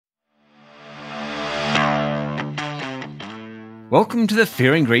Welcome to the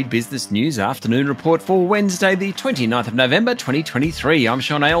Fear and Greed Business News Afternoon Report for Wednesday, the 29th of November, 2023. I'm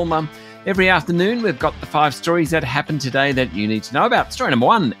Sean Aylmer. Every afternoon, we've got the 5 stories that happened today that you need to know about. Story number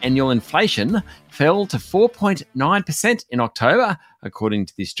 1, annual inflation fell to 4.9% in October, according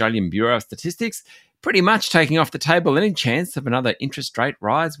to the Australian Bureau of Statistics, pretty much taking off the table any chance of another interest rate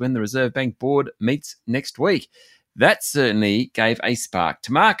rise when the Reserve Bank Board meets next week. That certainly gave a spark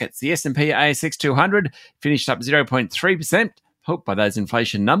to markets. The S&P ASX 200 finished up 0.3%. Helped by those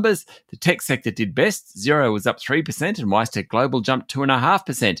inflation numbers. The tech sector did best. Xero was up 3% and WiseTech Global jumped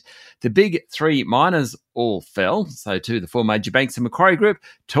 2.5%. The big 3 miners all fell, so too the 4 major banks and Macquarie Group.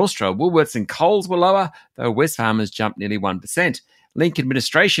 Telstra, Woolworths and Coles were lower, though Wesfarmers jumped nearly 1%. Link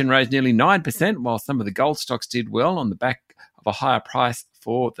Administration rose nearly 9%, while some of the gold stocks did well on the back of a higher price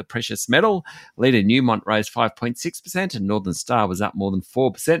for the precious metal. Leader Newmont rose 5.6% and Northern Star was up more than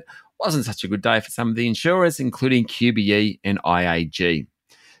 4%. Wasn't such a good day for some of the insurers, including QBE and IAG.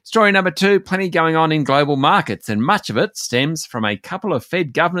 Story number 2, plenty going on in global markets, and much of it stems from a couple of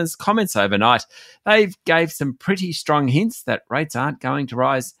Fed governors' comments overnight. They gave some pretty strong hints that rates aren't going to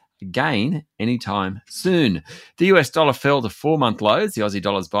rise again anytime soon. The US dollar fell to 4-month lows. The Aussie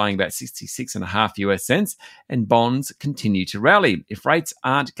dollar is buying about 66.5 US cents, and bonds continue to rally. If rates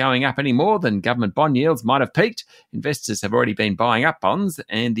aren't going up anymore, then government bond yields might have peaked. Investors have already been buying up bonds,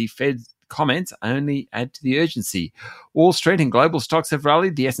 and the Fed's comments only add to the urgency. Wall Street and global stocks have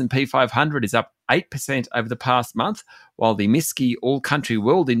rallied. The S&P 500 is up 8% over the past month, while the MSCI All Country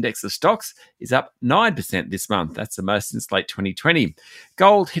World Index of Stocks is up 9% this month. That's the most since late 2020.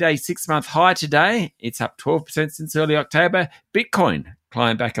 Gold hit a 6-month high today. It's up 12% since early October. Bitcoin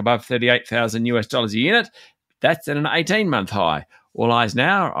climbed back above $38,000 US dollars a unit. That's at an 18-month high. All eyes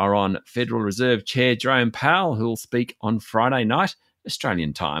now are on Federal Reserve Chair Jerome Powell, who will speak on Friday night,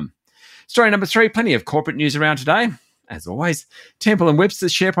 Australian time. Story number 3, plenty of corporate news around today. As always, Temple &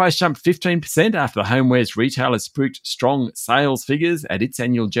 Webster's share price jumped 15% after the homewares retailer spooked strong sales figures at its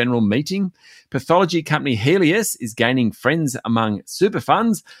annual general meeting. Pathology company Healius is gaining friends among super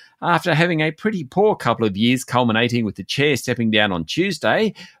funds after having a pretty poor couple of years, culminating with the chair stepping down on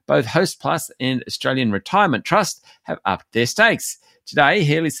Tuesday. Both Hostplus and Australian Retirement Trust have upped their stakes. Today,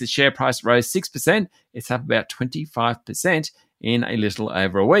 Healius' share price rose 6%. It's up about 25% in a little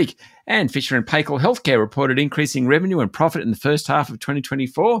over a week. And Fisher & Paykel Healthcare reported increasing revenue and profit in the first half of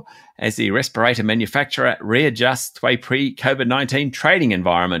 2024 as the respirator manufacturer readjusts to a pre-COVID-19 trading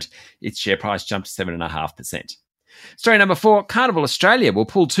environment. Its share price jumped 7.5%. Story number 4, Carnival Australia will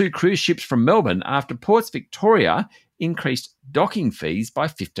pull 2 cruise ships from Melbourne after Ports Victoria increased docking fees by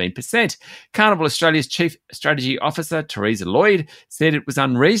 15%. Carnival Australia's Chief Strategy Officer, Teresa Lloyd, said it was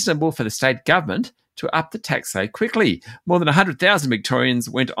unreasonable for the state government to up the tax so quickly. More than 100,000 Victorians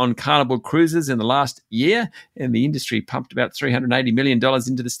went on Carnival cruises in the last year, and the industry pumped about $380 million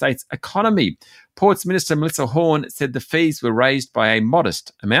into the state's economy. Ports Minister Melissa Horne said the fees were raised by a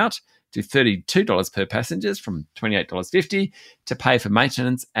modest amount to $32 per passengers from $28.50 to pay for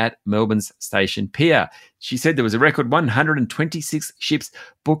maintenance at Melbourne's Station Pier. She said there was a record 126 ships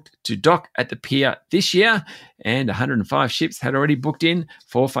booked to dock at the pier this year, and 105 ships had already booked in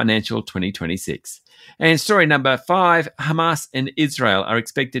for financial 2026. And story number 5, Hamas and Israel are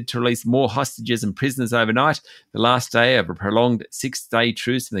expected to release more hostages and prisoners overnight, the last day of a prolonged 6-day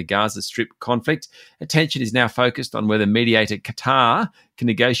truce in the Gaza Strip conflict. Attention is now focused on whether mediator Qatar can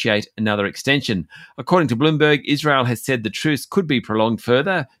negotiate another extension. According to Bloomberg, Israel has said the truce could be prolonged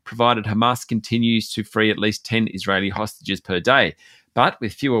further, provided Hamas continues to free at least 10 Israeli hostages per day. But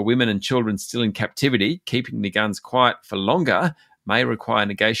with fewer women and children still in captivity, keeping the guns quiet for longer may require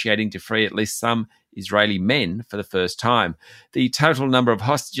negotiating to free at least some Israeli men for the first time. The total number of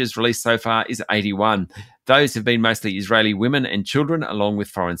hostages released so far is 81. Those have been mostly Israeli women and children, along with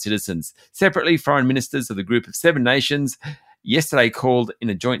foreign citizens. Separately, foreign ministers of the Group of 7 Nations yesterday called in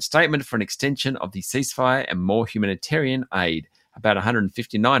a joint statement for an extension of the ceasefire and more humanitarian aid. About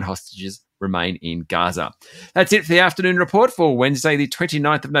 159 hostages remain in Gaza. That's it for the afternoon report for Wednesday, the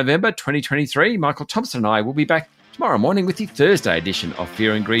 29th of November, 2023. Michael Thompson and I will be back tomorrow morning with the Thursday edition of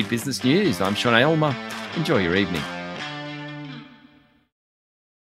Fear and Greed Business News. I'm Sean Aylmer. Enjoy your evening.